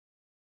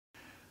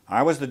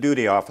I was the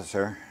duty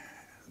officer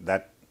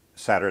that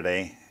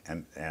Saturday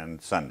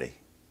and Sunday.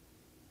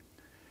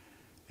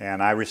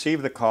 And I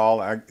received the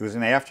call, it was in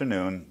the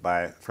afternoon,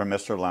 from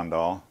Mr.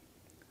 Lundahl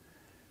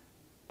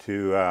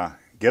to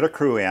get a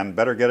crew in,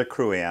 better get a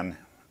crew in,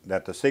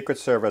 that the Secret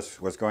Service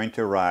was going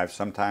to arrive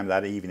sometime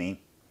that evening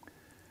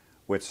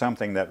with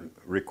something that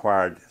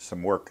required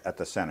some work at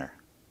the center.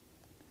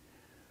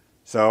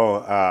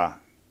 So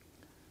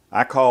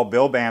I called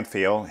Bill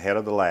Banfield, head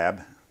of the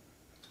lab,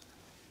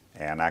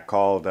 and I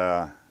called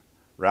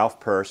Ralph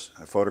Peirce,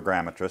 a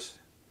photogrammetrist.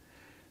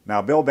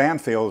 Now, Bill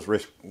Banfield's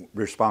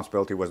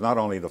responsibility was not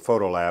only the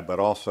photo lab, but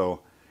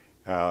also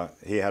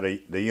he had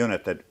the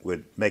unit that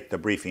would make the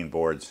briefing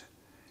boards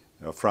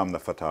from the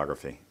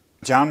photography.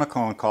 John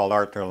McCone called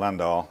Arthur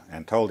Lundahl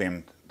and told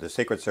him the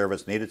Secret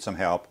Service needed some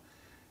help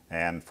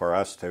and for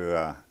us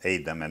to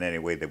aid them in any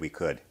way that we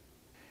could.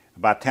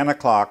 About 10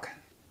 o'clock,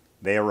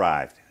 they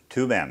arrived,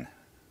 two men.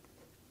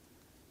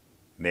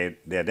 They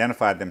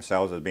identified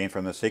themselves as being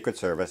from the Secret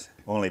Service.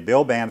 Only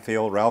Bill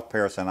Banfield, Ralph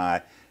Peirce, and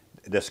I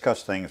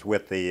discussed things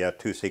with the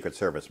two Secret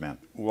Service men.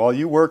 While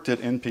you worked at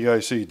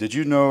NPIC, did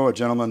you know a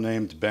gentleman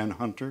named Ben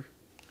Hunter?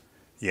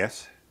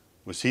 Yes.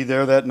 Was he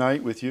there that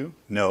night with you?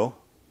 No.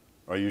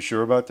 Are you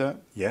sure about that?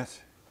 Yes.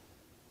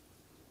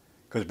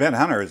 Because Ben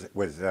Hunter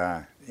was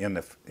a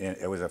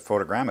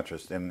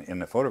photogrammetrist in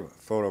the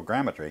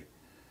photogrammetry,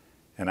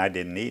 and I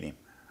didn't need him.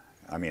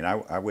 I mean,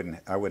 I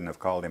wouldn't have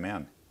called him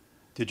in.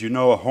 Did you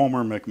know a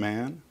Homer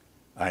McMahon?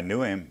 I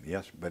knew him,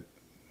 yes, but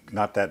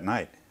not that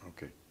night.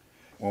 Okay.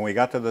 When we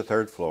got to the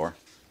third floor,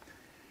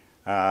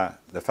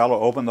 the fellow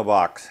opened the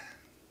box,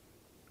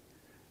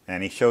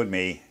 and he showed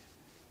me.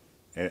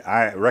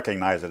 I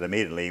recognized it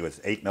immediately. It was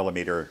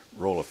 8mm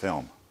roll of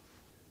film.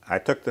 I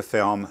took the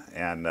film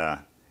and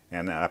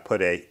I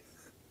put a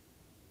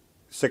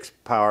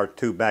 6-power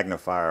tube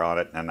magnifier on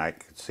it, and I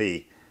could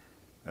see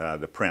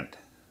the print.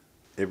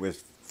 It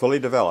was fully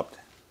developed.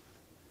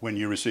 When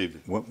you received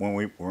it? When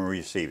we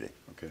received it.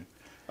 Okay.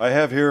 I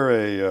have here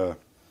a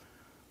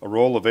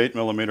roll of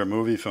 8mm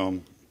movie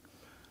film,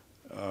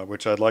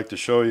 which I'd like to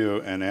show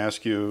you and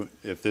ask you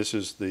if this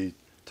is the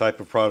type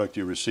of product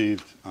you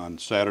received on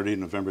Saturday,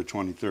 November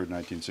 23rd,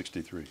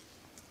 1963.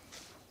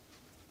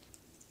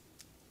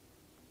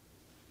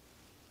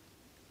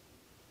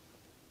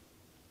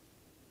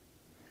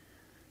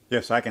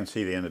 Yes, I can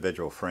see the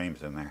individual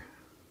frames in there,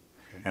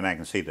 okay. And I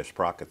can see the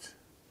sprockets.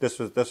 This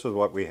is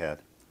what we had.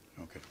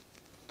 Okay.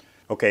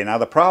 Okay, now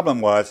the problem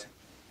was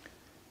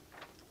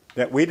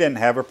that we didn't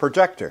have a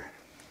projector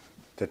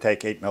to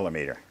take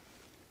 8mm.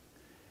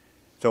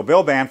 So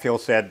Bill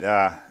Banfield said,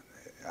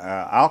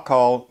 I'll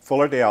call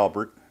Fuller de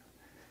Albert.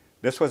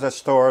 This was a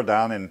store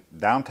down in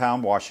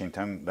downtown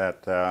Washington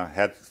that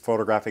had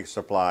photographic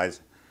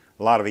supplies,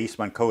 a lot of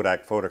Eastman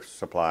Kodak photo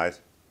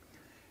supplies.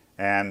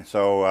 And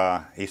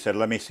so he said,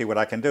 let me see what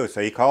I can do. So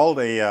he called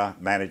the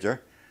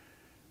manager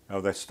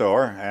of the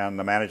store, and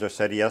the manager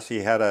said yes, he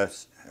had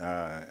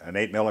an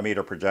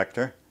 8mm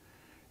projector,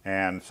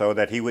 and so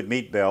that he would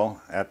meet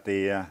Bill at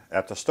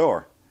the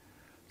store.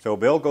 So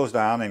Bill goes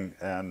down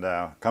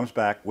and comes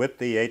back with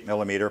the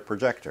 8mm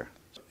projector.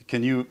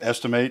 Can you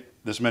estimate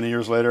this many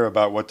years later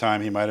about what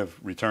time he might have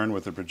returned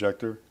with the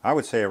projector? I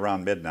would say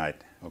around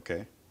midnight.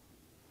 Okay.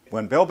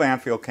 When Bill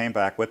Banfield came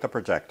back with the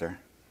projector,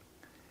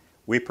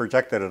 we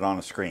projected it on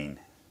a screen.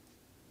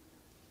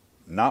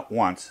 Not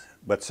once,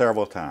 but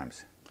several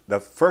times. The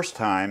first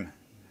time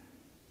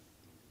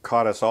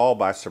caught us all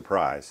by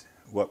surprise,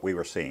 what we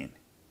were seeing.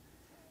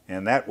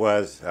 And that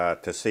was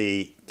to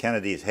see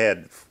Kennedy's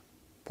head,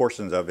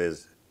 portions of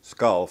his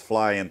skull,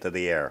 fly into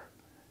the air.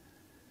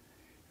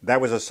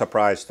 That was a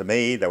surprise to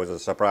me, that was a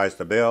surprise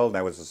to Bill,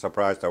 that was a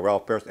surprise to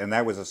Ralph Peirce, and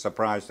that was a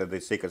surprise to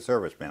the Secret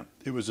Service men.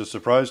 It was a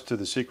surprise to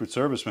the Secret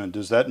Service men.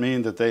 Does that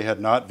mean that they had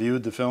not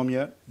viewed the film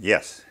yet?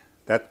 Yes.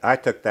 I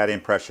took that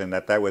impression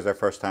that was their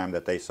first time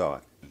that they saw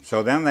it.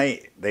 So then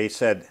they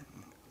said,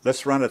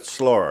 let's run it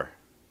slower.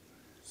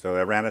 So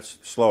they ran it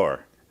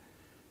slower,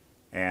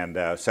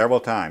 and several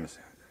times,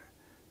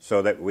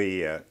 so that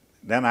we,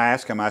 then I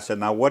asked him, I said,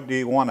 now what do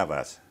you want of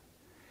us?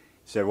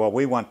 He said, well,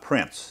 we want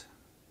prints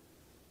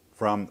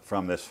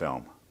from this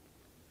film.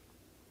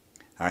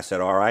 I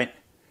said, all right,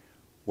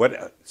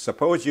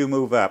 suppose you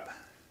move up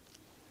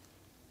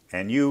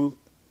and you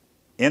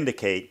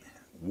indicate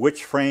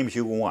which frames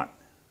you want,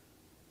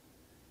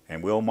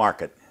 and we'll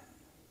mark it.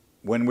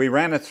 When we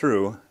ran it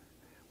through,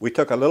 we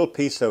took a little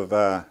piece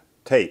of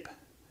tape.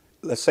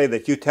 Let's say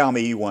that you tell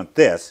me you want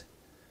this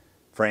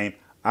frame.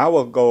 I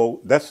will go,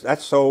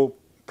 that's so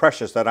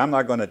precious that I'm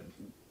not going to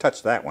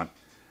touch that one.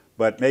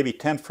 But maybe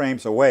 10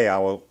 frames away, I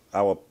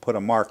will put a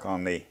mark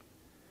on the,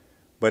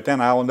 but then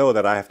I will know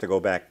that I have to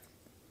go back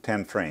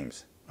 10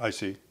 frames. I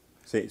see.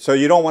 See, so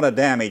you don't want to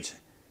damage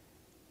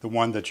the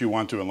one that you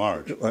want to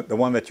enlarge. The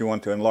one that you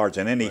want to enlarge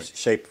in any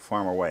shape,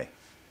 form, or way.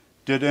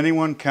 Did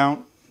anyone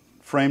count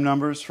frame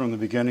numbers from the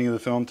beginning of the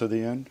film to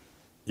the end?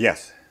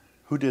 Yes.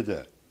 Who did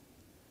that?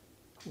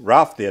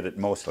 Ralph did it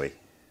mostly.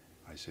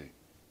 I see.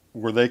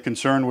 Were they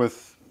concerned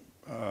with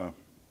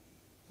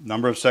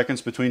number of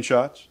seconds between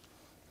shots?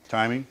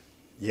 Timing?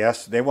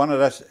 Yes, they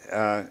wanted us.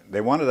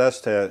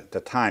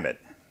 To time it.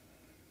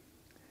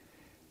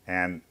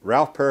 And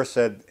Ralph Pearce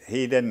said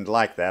he didn't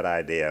like that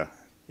idea.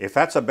 If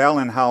that's a Bell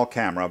and Howell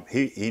camera,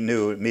 he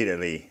knew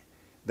immediately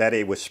that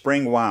it was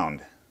spring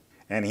wound,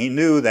 and he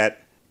knew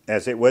that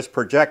as it was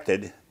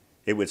projected,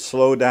 it would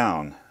slow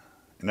down.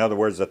 In other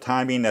words, the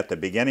timing at the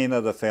beginning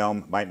of the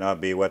film might not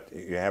be what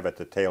you have at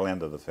the tail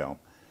end of the film.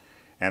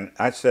 And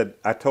I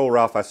told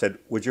Ralph, I said,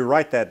 would you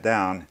write that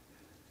down?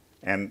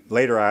 And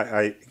later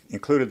I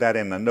included that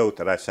in the note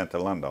that I sent to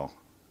Lundell.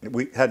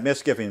 We had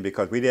misgivings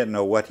because we didn't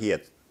know what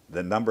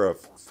the number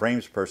of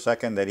frames per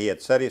second that he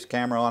had set his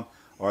camera on,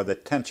 or the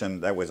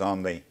tension that was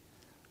on the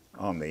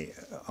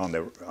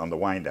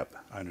wind-up.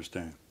 I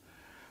understand.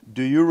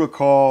 Do you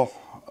recall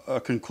a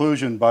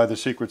conclusion by the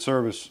Secret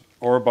Service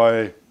or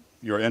by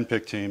your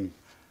NPIC team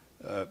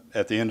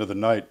at the end of the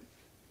night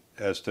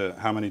as to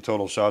how many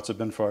total shots have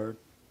been fired?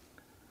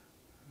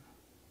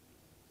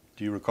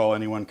 Do you recall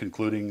anyone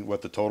concluding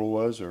what the total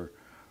was, or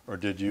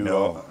did you?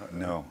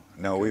 No.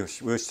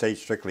 We stayed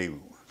strictly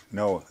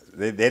no.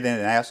 They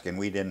didn't ask, and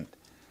we didn't.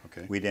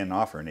 Okay. We didn't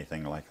offer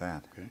anything like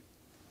that. Okay.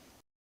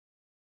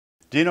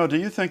 Dino, do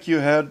you think you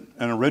had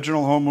an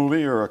original home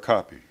movie or a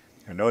copy?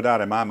 No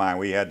doubt in my mind,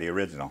 we had the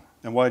original.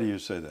 And why do you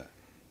say that?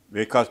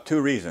 Because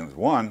two reasons.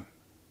 One,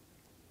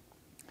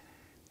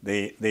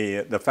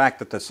 the fact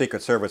that the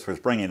Secret Service was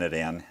bringing it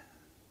in,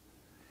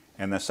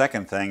 and the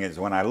second thing is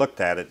when I looked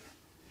at it,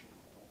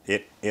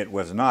 it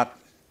was not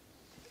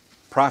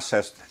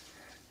processed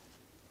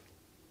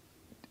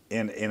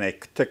in a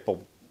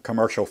typical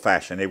commercial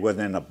fashion. It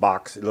wasn't in a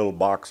little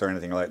box or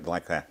anything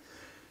like that.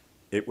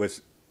 It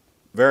was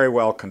very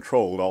well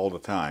controlled all the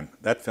time.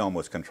 That film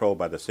was controlled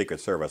by the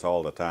Secret Service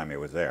all the time it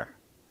was there.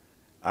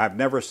 I've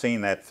never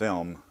seen that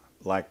film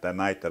like the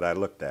night that I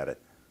looked at it.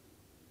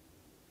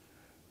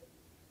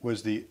 Were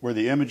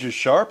the images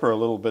sharp or a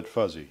little bit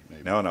fuzzy?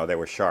 Maybe? No, they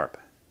were sharp.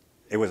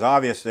 It was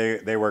obvious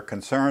they were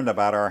concerned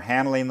about our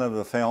handling of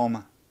the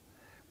film.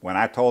 When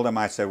I told them,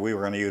 I said we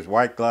were going to use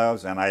white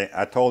gloves, and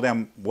I told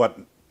them what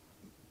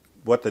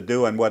to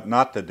do and what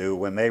not to do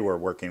when they were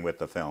working with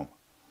the film,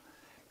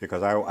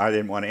 because I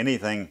didn't want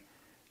anything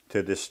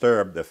to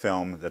disturb the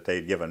film that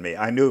they'd given me.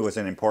 I knew it was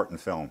an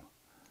important film.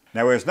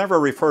 Now, it was never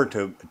referred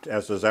to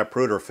as a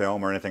Zapruder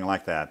film or anything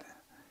like that.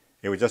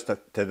 It was just,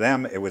 to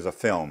them, it was a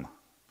film,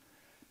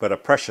 but a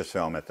precious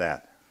film at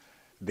that.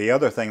 The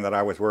other thing that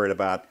I was worried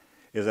about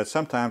is that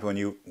sometimes when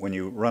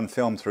you run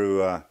film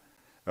through a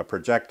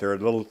projector,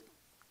 little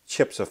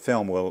chips of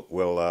film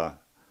will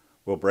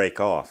break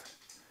off.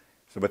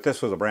 So, but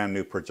this was a brand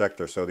new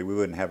projector, so that we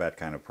wouldn't have that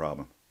kind of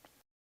problem.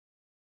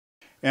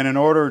 And in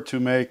order to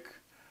make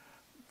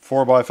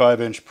 4 by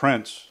 5 inch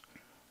prints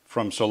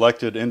from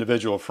selected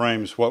individual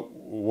frames,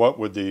 what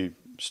would the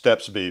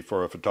steps be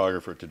for a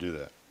photographer to do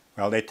that?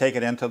 Well, they take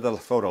it into the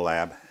photo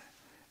lab.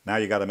 Now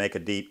you got to make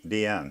a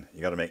DN.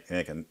 You got to make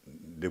a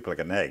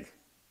duplicate neg.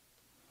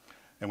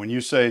 And when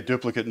you say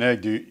duplicate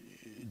neg,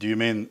 do you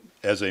mean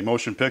as a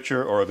motion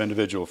picture or of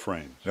individual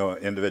frames? No,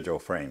 individual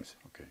frames.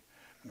 Okay.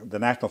 The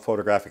National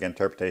Photographic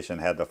Interpretation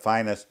had the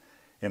finest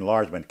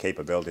enlargement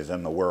capabilities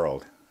in the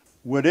world.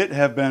 Would it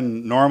have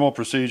been normal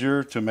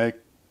procedure to make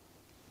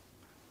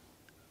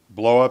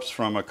blow-ups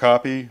from a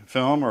copy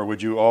film, or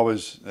would you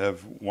always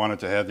have wanted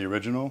to have the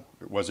original?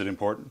 Was it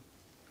important?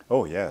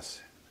 Oh, yes.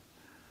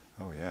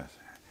 Oh, yes.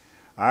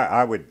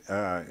 I would...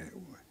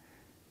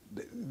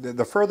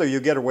 the further you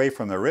get away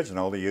from the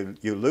original,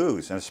 you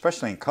lose, and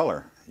especially in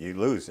color, you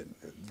lose it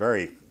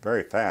very,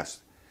 very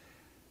fast.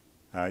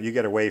 You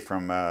get away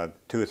from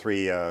 2 or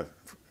 3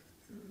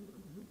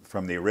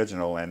 from the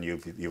original, and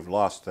you've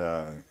lost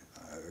a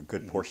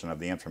good portion of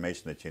the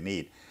information that you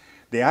need.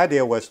 The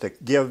idea was to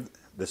give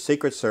the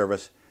Secret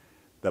Service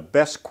the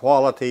best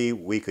quality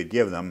we could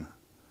give them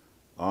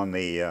on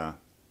the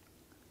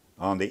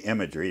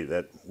imagery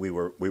that we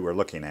were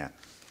looking at.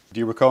 Do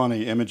you recall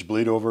any image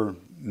bleed over?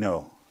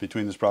 No.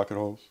 Between the sprocket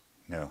holes?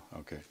 No.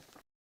 Okay.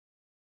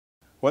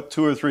 What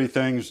 2 or 3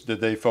 things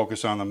did they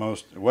focus on the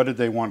most? What did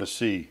they want to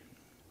see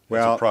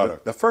as a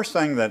product? The first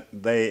thing that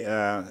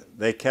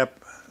they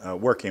kept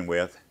working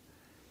with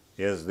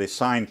is the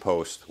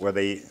signpost where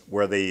the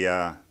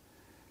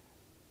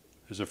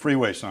there's a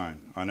freeway sign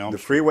on Elm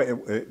Street.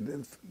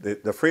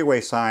 The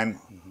freeway sign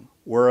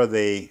where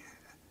the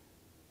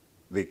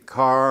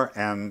car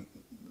and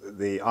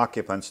the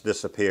occupants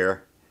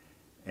disappear,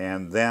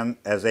 and then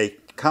as they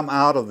come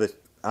out of the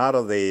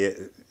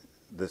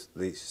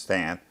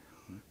stand,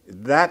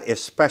 that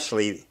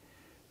especially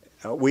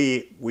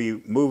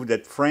we moved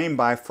it frame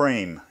by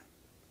frame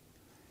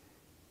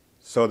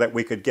so that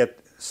we could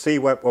see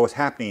what was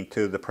happening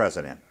to the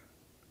president.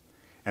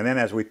 And then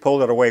as we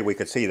pulled it away, we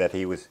could see that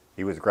he was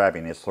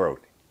grabbing his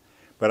throat.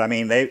 But I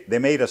mean, they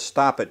made us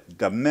stop it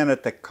the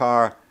minute the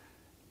car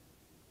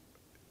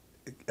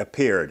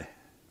appeared.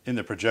 In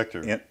the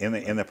projector.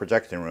 In the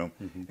projection room.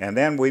 And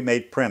then we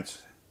made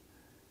prints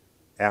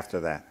after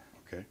that.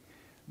 Okay.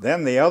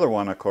 Then the other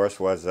one, of course,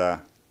 was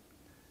the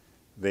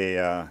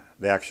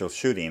actual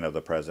shooting of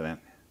the president.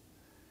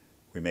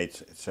 We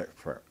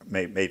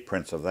made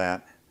prints of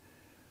that.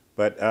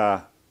 But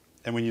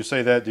And when you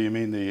say that, do you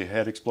mean the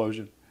head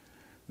explosion?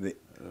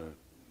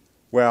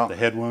 Well, The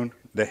head wound?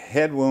 the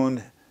head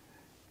wound,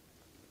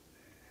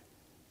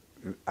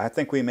 I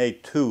think we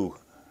made two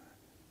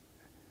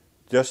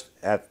just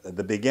at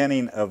the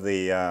beginning of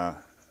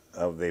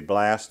the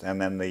blast,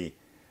 and then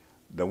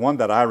the one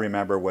that I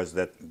remember was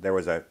that there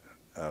was a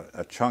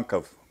chunk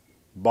of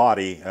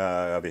body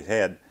of his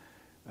head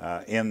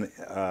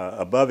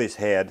above his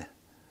head,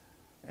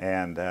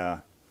 and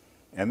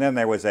then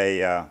there was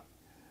a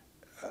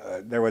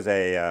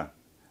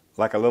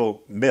like a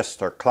little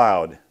mist or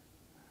cloud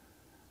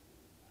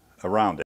around it.